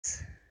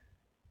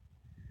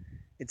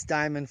It's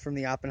Diamond from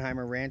the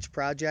Oppenheimer Ranch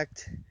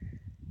project,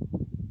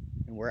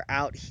 and we're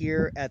out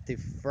here at the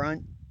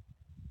front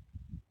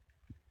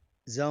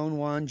Zone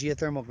 1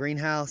 Geothermal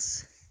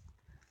Greenhouse.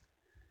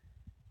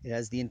 It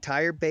has the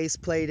entire base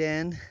plate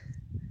in.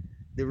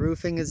 The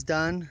roofing is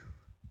done.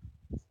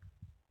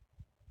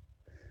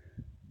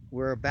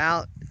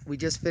 We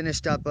just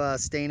finished up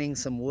staining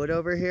some wood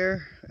over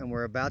here, and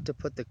we're about to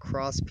put the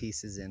cross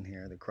pieces in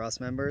here, the cross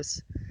members,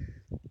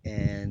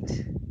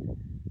 and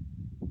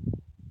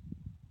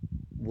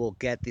we'll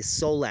get the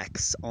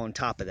Solexx on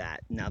top of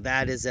that. Now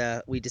that is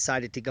we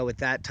decided to go with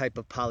that type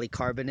of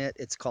polycarbonate.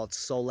 It's called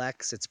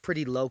Solexx. It's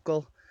pretty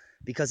local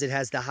because it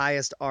has the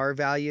highest R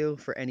value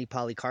for any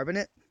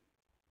polycarbonate.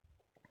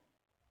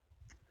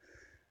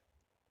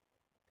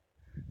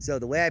 So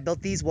the way I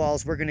built these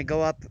walls, we're gonna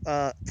go up,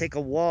 take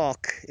a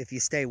walk, if you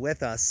stay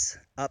with us,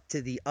 up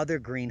to the other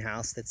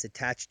greenhouse that's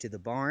attached to the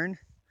barn.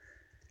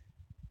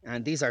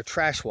 And these are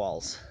trash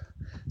walls.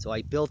 So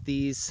I built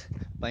these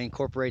by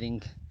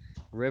incorporating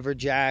river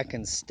jack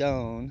and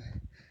stone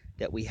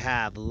that we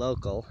have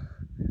local,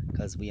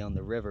 because we own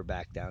the river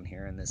back down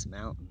here in this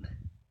mountain.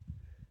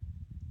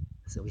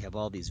 So we have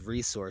all these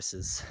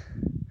resources.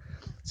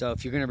 So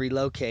if you're going to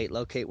relocate,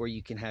 locate where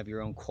you can have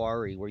your own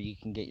quarry, where you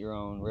can get your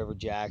own river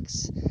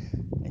jacks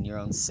and your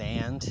own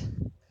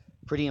sand.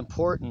 Pretty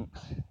important.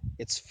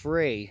 It's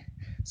free,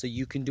 so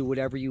you can do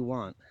whatever you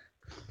want.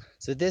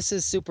 So this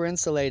is super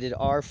insulated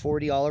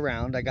R40 all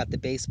around. I got the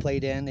base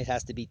plate in. It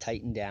has to be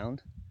tightened down.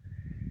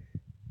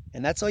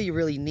 And that's all you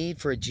really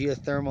need for a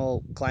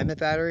geothermal climate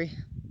battery.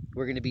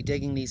 We're going to be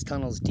digging these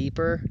tunnels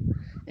deeper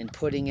and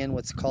putting in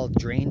what's called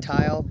drain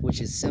tile, which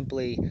is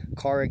simply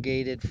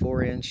corrugated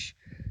 4-inch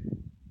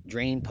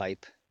drain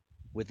pipe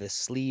with a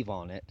sleeve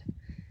on it.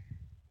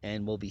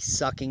 And we'll be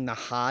sucking the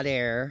hot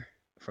air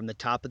from the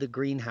top of the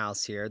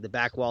greenhouse here. The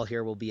back wall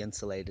here will be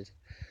insulated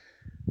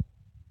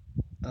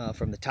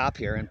from the top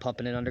here, and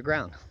pumping it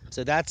underground.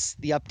 So that's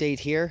the update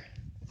here.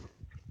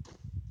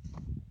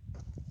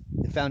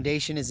 The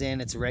foundation is in,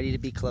 it's ready to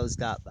be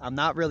closed up. I'm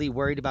not really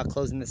worried about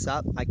closing this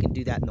up. I can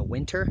do that in the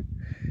winter.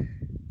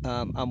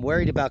 I'm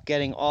worried about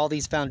getting all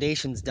these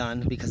foundations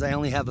done because I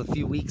only have a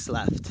few weeks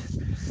left.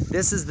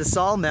 This is the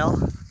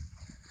sawmill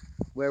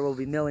where we'll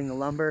be milling the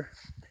lumber,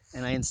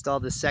 and I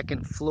installed the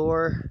second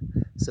floor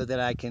so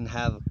that I can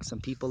have some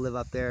people live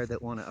up there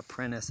that want to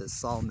apprentice as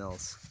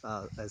sawmills,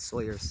 as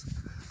sawyers,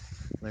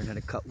 learn how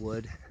to cut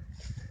wood.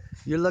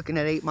 You're looking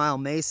at 8 Mile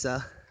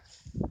Mesa.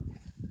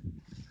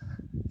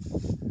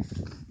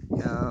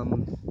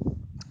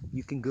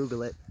 You can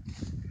Google it.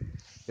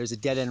 There's a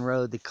dead-end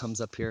road that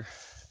comes up here,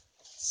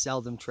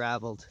 seldom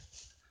traveled.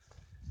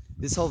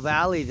 This whole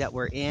valley that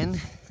we're in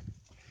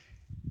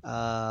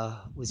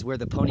was where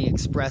the Pony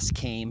Express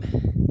came,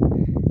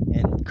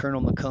 and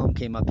Colonel Macomb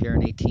came up here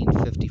in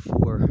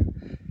 1854.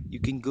 You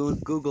can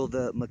Google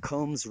the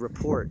Macomb's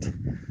report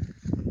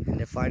and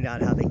to find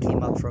out how they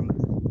came up from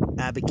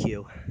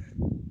Abiquiu.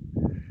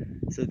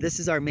 So this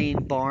is our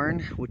main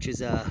barn, which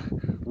is a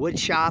wood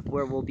shop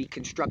where we'll be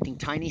constructing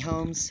tiny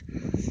homes,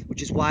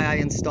 which is why I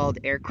installed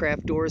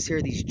aircraft doors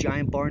here. These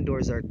giant barn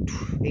doors are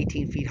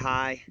 18 feet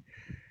high,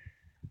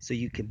 so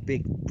you can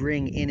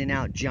bring in and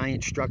out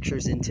giant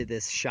structures into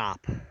this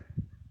shop.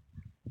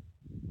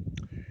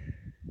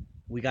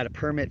 We got a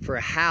permit for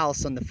a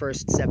house on the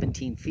first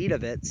 17 feet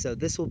of it, so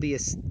this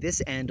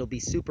end will be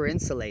super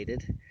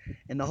insulated,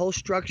 and the whole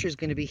structure is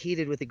going to be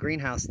heated with a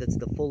greenhouse that's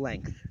the full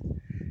length.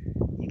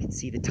 You can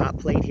see the top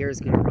plate here is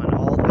going to run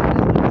all the way to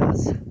the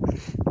windows,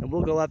 and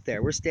we'll go up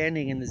there. We're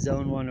standing in the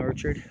Zone 1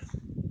 orchard,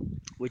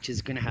 which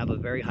is going to have a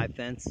very high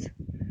fence,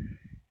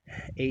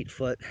 8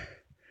 foot.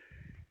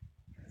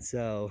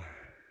 So,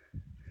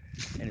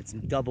 and it's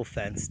double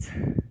fenced to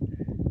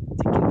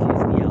confuse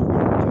the elk.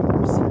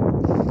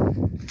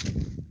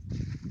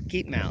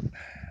 Keep them out.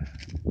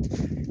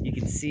 You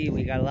can see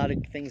we got a lot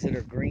of things that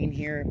are green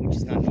here, which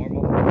is not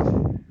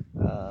normal.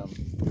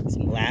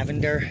 Some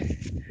lavender.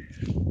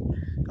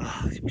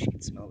 Oh, I wish you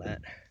could smell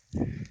that.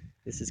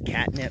 This is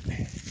catnip.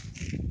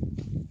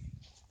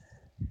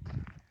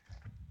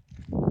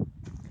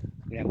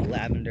 We have a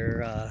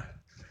lavender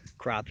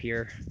crop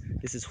here.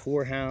 This is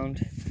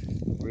horehound,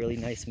 really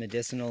nice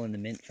medicinal in the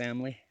mint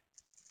family.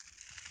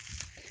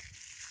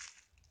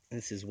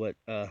 This is what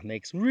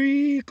makes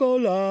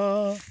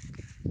Ricola.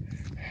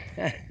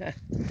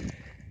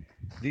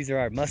 These are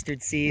our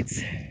mustard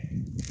seeds.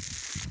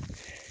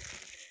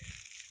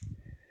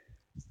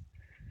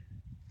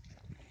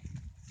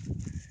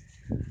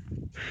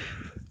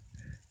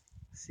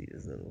 See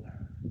those little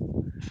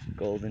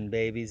golden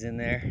babies in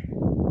there.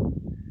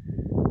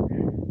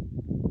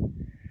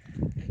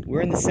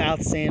 We're in the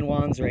South San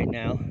Juans right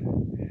now.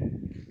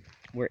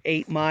 We're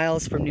 8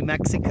 miles from New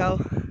Mexico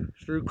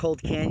through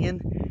Cold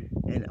Canyon,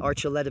 and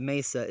Archuleta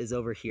Mesa is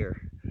over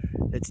here.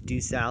 That's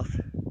due south.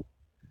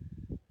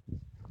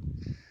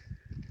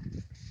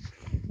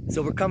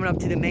 So we're coming up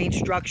to the main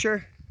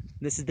structure.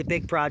 This is the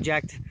big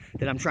project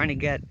that I'm trying to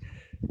get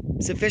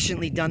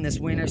sufficiently done this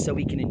winter so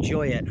we can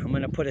enjoy it. I'm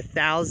going to put a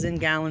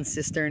 1,000-gallon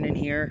cistern in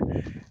here,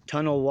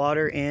 tunnel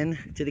water in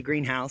to the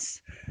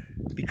greenhouse.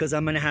 because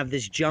I'm gonna have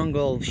this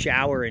jungle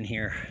shower in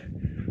here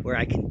where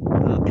I can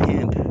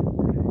pimp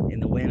in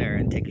the winter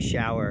and take a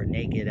shower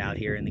naked out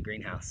here in the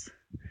greenhouse.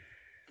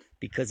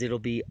 Because it'll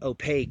be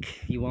opaque,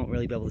 you won't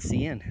really be able to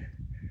see in,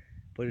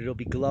 but it'll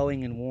be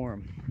glowing and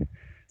warm.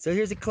 So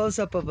here's a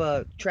close-up of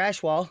a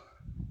trash wall.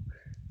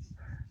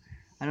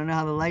 I don't know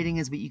how the lighting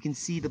is, but you can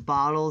see the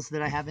bottles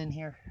that I have in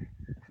here.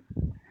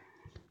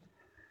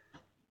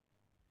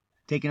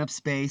 Taking up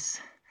space.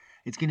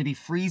 It's gonna be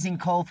freezing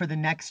cold for the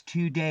next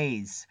 2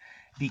 days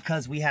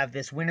because we have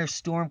this winter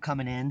storm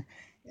coming in.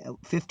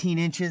 15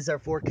 inches are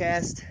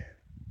forecast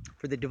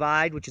for the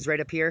divide, which is right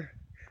up here.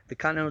 The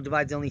Continental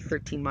Divide's only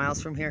 13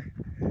 miles from here.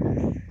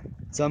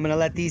 So I'm gonna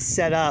let these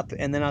set up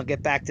and then I'll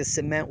get back to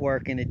cement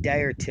work in a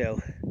day or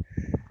two.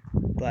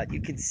 But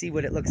you can see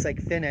what it looks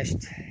like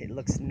finished. It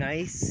looks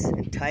nice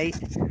and tight,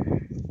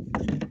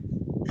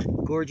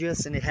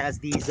 gorgeous, and it has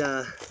these,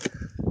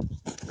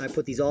 I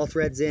put these all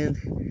threads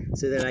in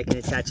so that I can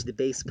attach the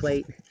base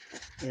plate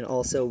and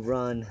also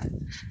run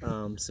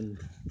some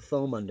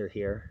foam under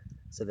here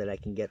so that I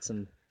can get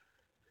some,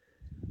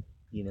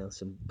 you know,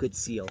 some good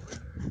seal.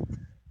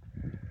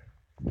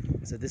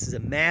 So this is a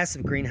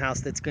massive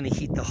greenhouse that's going to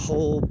heat the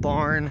whole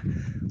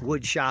barn,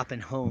 wood shop,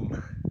 and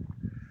home.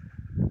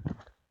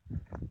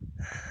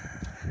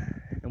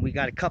 And we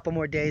got a couple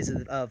more days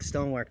of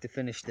stonework to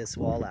finish this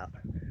wall out.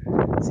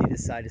 See,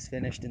 this side is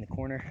finished in the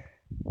corner.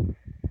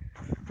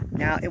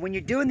 Now, when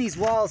you're doing these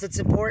walls, it's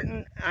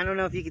important, I don't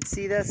know if you can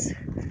see this,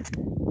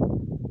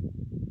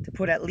 to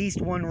put at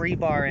least one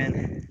rebar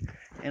in.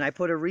 And I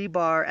put a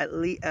rebar at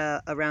least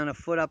around a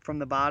foot up from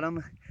the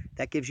bottom.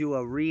 That gives you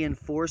a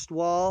reinforced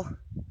wall.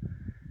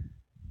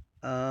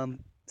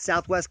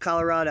 Southwest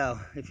Colorado,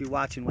 if you're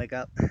watching, wake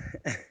up.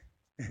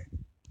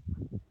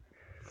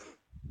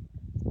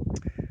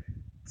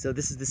 So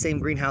this is the same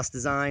greenhouse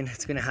design.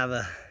 It's gonna have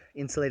a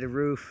insulated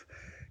roof,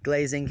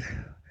 glazing.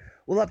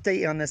 We'll update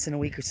you on this in a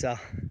week or so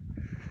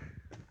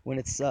when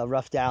it's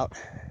roughed out.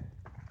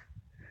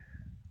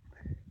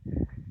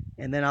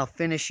 And then I'll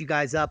finish you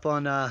guys up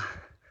on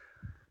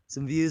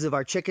some views of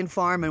our chicken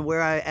farm and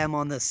where I am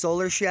on the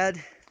solar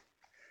shed.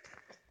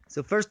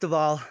 So first of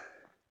all,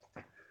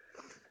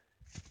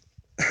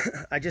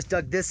 I just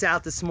dug this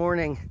out this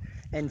morning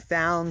and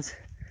found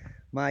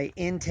my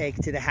intake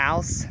to the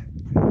house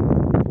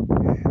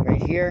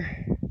right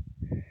here.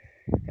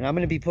 And I'm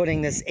going to be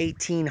putting this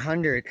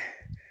 1800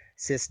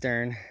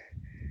 cistern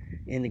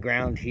in the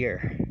ground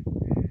here.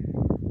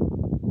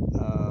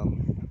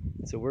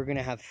 So we're going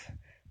to have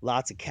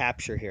lots of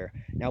capture here.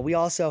 Now we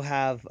also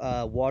have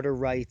water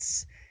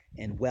rights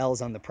and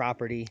wells on the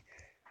property,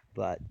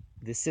 but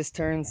the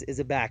cisterns is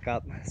a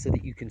backup so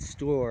that you can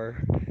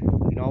store.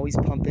 You can always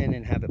pump in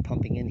and have it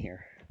pumping in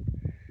here.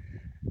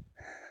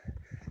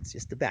 It's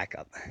just a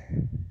backup.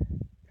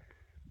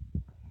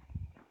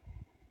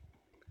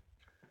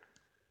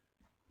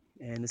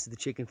 And this is the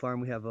chicken farm.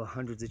 We have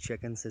hundreds of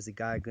chickens. There's a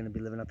guy going to be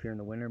living up here in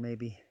the winter,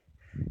 maybe.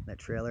 That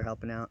trailer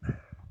helping out.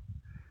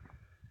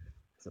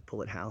 It's a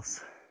pullet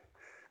house.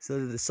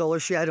 So the solar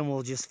shed, and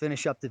we'll just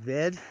finish up the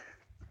vid.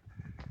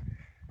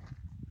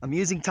 I'm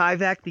using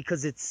Tyvek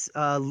because it's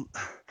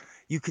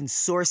you can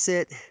source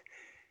it.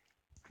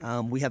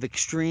 We have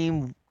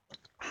extreme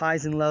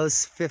highs and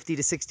lows, 50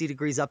 to 60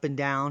 degrees up and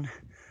down.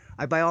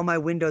 I buy all my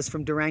windows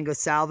from Durango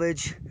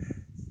Salvage.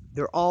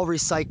 They're all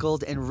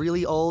recycled and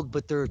really old,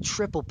 but they're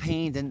triple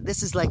paned. And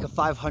this is like a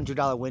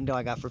 $500 window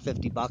I got for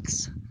 50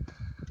 bucks.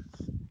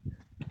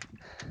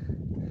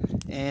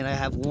 And I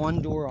have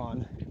one door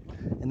on.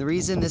 And the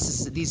reason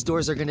these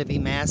doors are going to be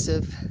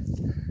massive,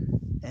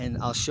 and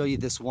I'll show you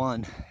this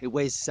one. It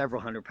weighs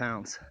several hundred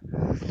pounds.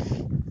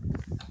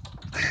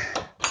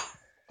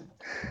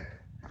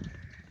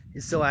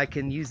 So I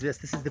can use this.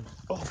 This is the,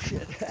 oh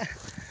shit.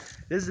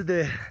 This is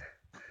the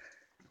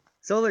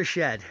solar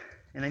shed.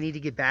 And I need to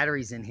get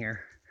batteries in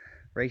here,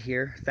 right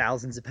here,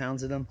 thousands of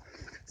pounds of them.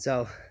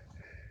 So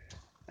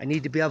I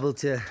need to be able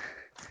to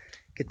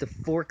get the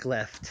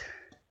forklift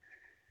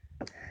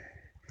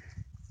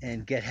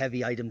and get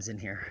heavy items in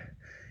here.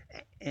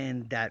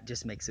 And that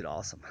just makes it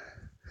awesome.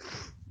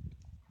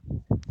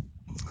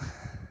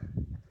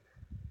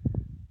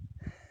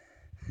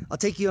 I'll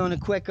take you on a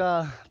quick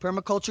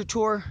permaculture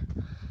tour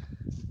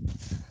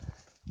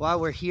while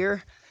we're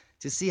here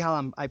to see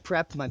how I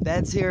prepped my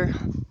beds here.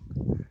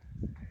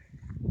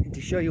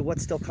 To show you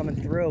what's still coming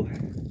through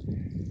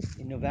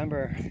in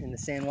November in the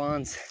San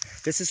Juans.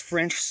 This is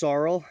French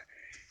sorrel.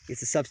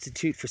 It's a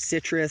substitute for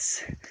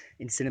citrus.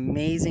 It's an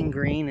amazing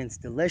green and it's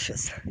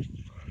delicious.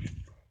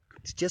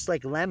 It's just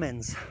like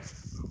lemons.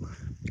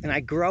 And I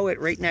grow it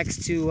right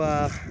next to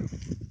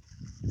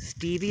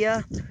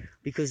stevia,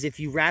 because if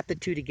you wrap the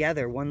two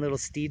together, one little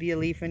stevia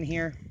leaf in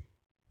here,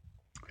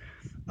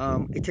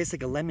 it tastes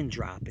like a lemon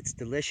drop. It's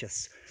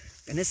delicious.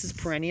 And this is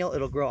perennial.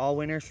 It'll grow all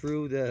winter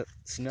through the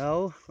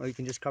snow, or you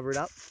can just cover it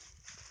up.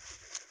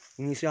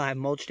 And you see how I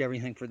mulched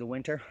everything for the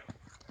winter.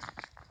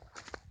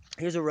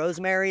 Here's a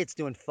rosemary. It's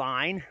doing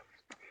fine.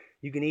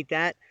 You can eat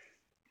that.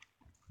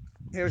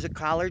 Here's a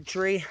collard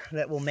tree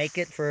that will make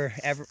it for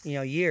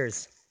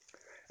years.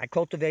 I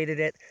cultivated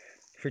it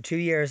for 2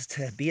 years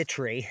to be a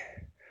tree.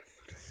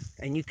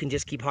 And you can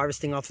just keep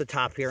harvesting off the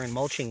top here and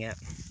mulching it.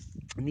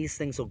 And these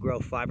things will grow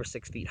 5 or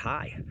 6 feet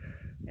high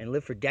and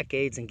live for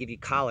decades and give you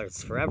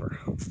collards forever.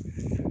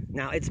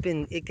 Now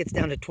it gets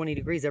down to 20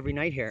 degrees every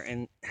night here,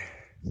 and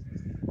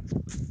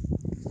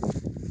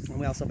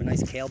we also have a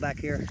nice kale back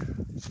here.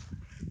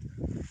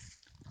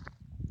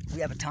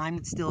 We have a thyme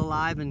that's still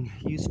alive and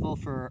useful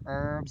for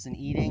herbs and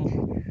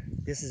eating.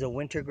 This is a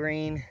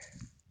wintergreen.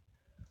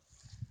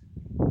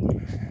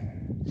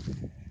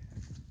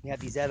 You have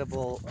these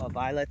edible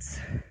violets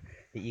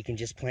that you can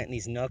just plant in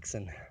these nooks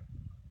and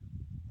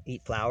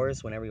eat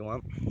flowers whenever you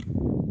want.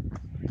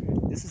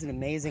 This is an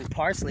amazing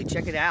parsley.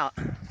 Check it out.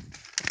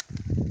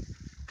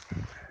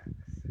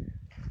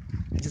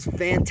 Just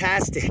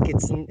fantastic.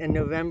 It's in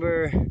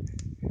November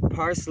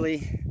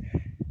parsley.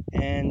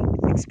 And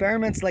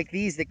experiments like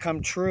these that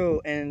come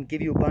true and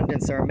give you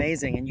abundance are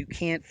amazing. And you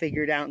can't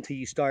figure it out until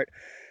you start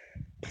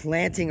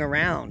planting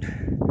around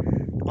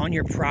on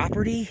your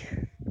property.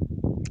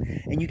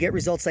 And you get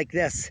results like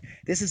this.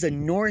 This is a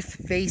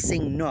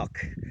north-facing nook.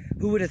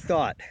 Who would have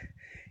thought?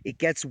 It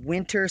gets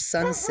winter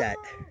sunset.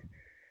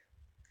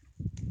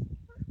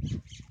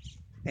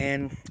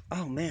 And,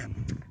 oh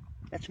man,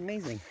 that's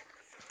amazing.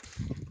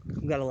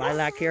 We've got a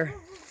lilac here.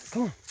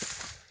 Come on.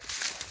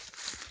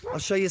 I'll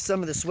show you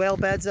some of the swale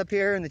beds up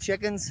here and the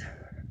chickens.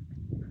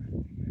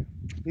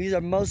 These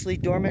are mostly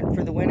dormant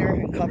for the winter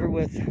and covered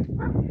with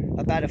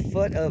about a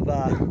foot of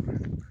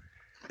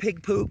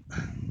pig poop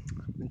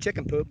and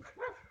chicken poop.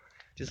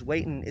 Just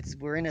waiting.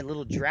 We're in a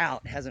little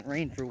drought. It hasn't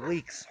rained for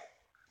weeks.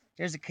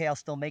 There's a kale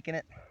still making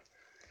it.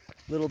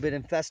 A little bit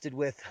infested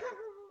with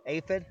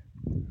aphid.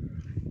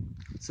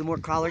 Some more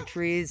collard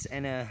trees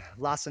and a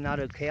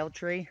lacinato kale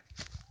tree,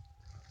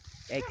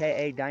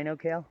 aka dino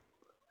kale.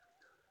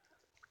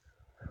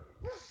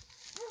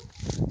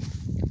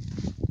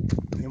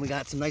 And we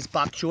got some nice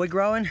bok choy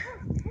growing.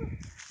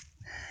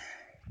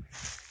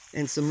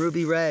 And some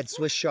ruby red.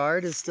 Swiss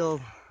chard is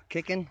still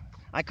kicking.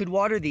 I could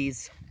water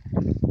these.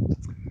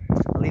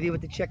 I'll leave you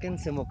with the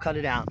chickens and we'll cut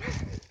it out.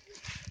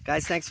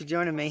 Guys, thanks for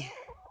joining me.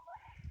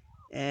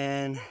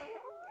 And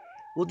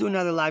we'll do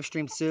another live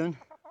stream soon.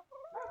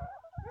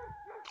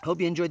 Hope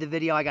you enjoyed the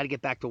video. I got to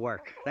get back to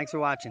work. Thanks for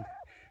watching.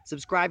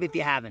 Subscribe if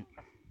you haven't.